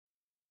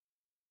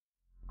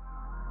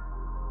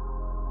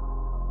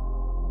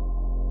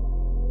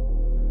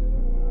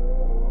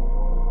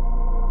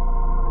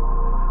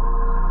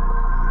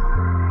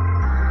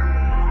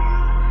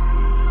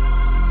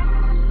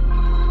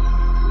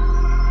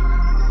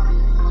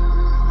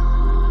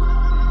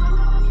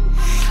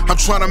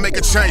trying to make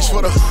a change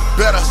for the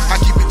better.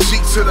 I keep it G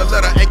to the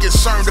letter, ain't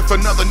concerned if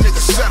another nigga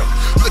settle.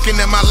 Looking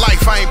at my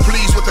life, I ain't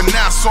pleased with the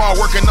now, so I'm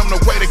working on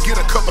the way to get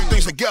a couple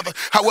things together.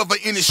 However,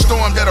 any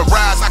storm that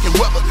arise, I can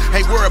weather.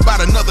 Ain't worried about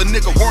another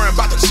nigga, worrying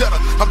about the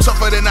cheddar. I'm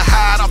tougher than the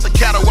hide off the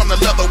cattle, I'm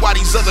the leather. Why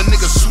these other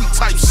niggas sweet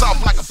type,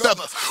 soft like a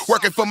feather?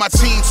 Working for my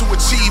team to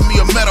achieve me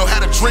a medal.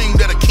 Had a dream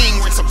that a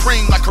king reigns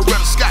supreme like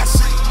Coretta Scott.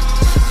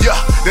 Yeah,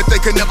 that they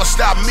could never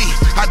stop me.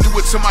 I do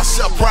it to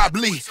myself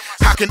probably.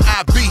 How can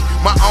I be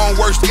my own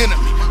worst enemy?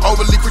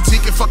 Overly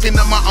critiquing, fucking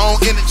up my own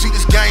energy.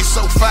 This game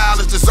so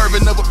foul, it's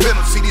deserving of a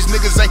penalty. These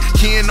niggas ain't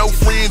kin, no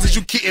friends, is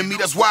you kidding me?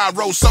 That's why I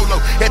roll solo.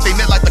 At they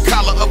net like the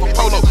collar of a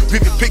polo.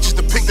 Vivid pictures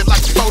depicted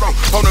like a photo.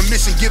 On a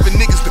mission, giving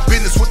niggas the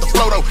business with the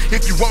photo.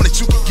 If you want it,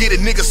 you can get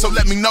it, nigga, so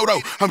let me know though.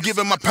 I'm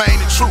giving my pain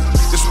the truth,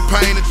 this what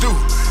pain to do.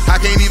 I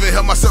can't even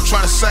help myself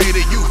trying to say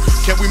to you,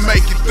 can we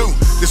make it through?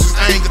 This is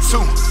anger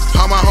too.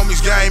 All my homies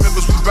gang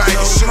members, we bang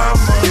the shit. Mama,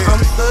 I'm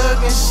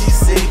thuggin', she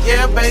said,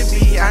 yeah,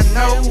 baby, I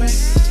know.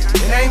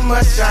 It ain't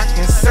much I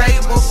can say,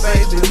 but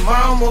baby,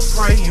 mama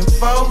praying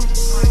for.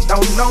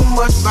 Don't know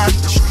much about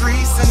the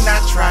streets, and I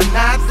try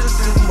not to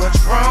do much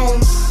wrong.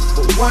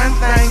 But one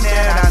thing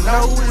that I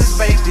know is,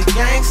 baby,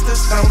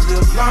 gangsters don't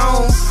live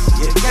long.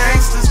 Yeah,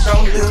 gangsters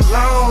don't live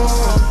long.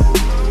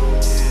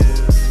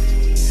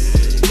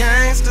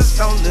 Gangsters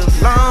don't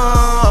live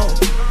long.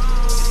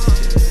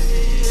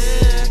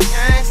 Yeah,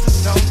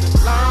 gangsters don't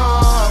live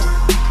long.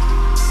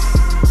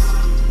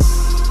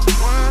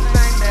 One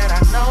thing that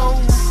I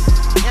know,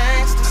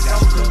 gangsters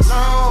don't live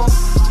long.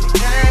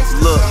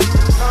 Look,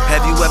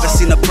 have you ever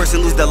seen a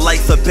person lose their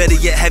life? Or better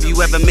yet, have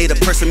you ever made a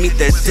person meet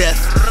their death?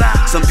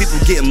 Some people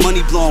getting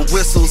money blowing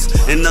whistles,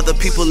 and other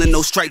people in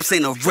those stripes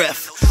ain't a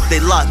ref. They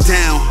locked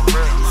down.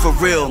 For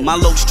real, my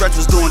little stretch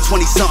was doing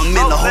 20-something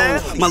in the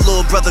hole. My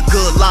little brother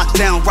good locked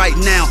down right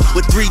now.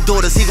 With 3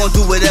 daughters, he gon'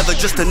 do whatever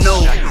just to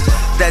know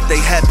that they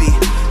happy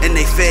and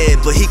they fed.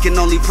 But he can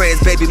only pray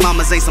his baby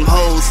mamas ain't some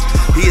hoes.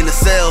 He in the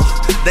cell,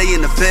 they in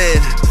the bed,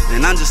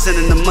 and I'm just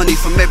sending the money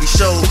from every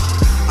show.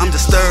 I'm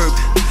disturbed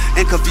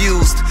and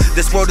confused.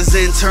 This world is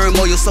in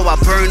turmoil, so I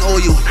burn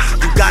oil.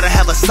 You gotta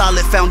have a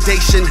solid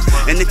foundation,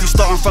 and if you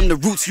starting from the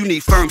roots, you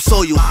need firm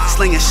soil.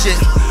 Slinging shit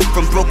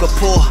from broke or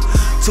poor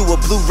to a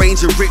blue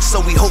ranger rich, so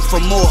we hope for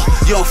more.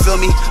 You don't feel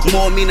me?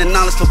 More meaning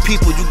knowledge for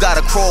people. You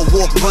gotta crawl,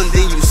 walk, run,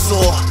 then you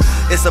soar.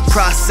 It's a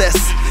process,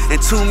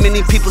 and too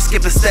many people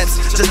skipping steps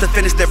just to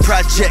finish their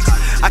project.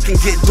 I can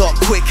get dark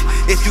quick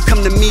if you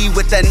come to me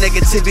with that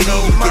negativity.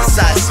 You get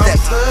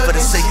sidestepped for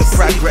the sake of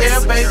progress.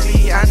 Yeah,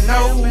 baby, I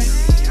know.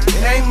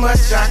 It ain't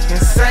much I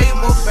can say,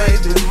 but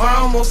baby,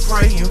 mama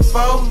praying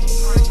for.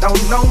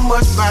 Don't know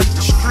much about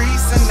the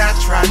streets, and I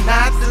try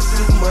not to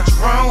do much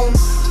wrong.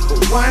 But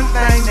one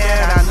thing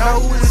that I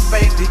know is,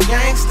 baby,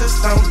 gangsters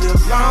don't live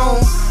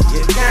long.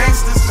 Yeah,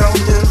 gangsters don't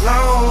live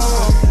long.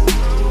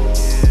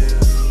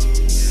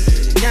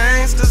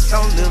 Gangsters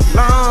don't live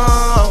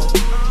long.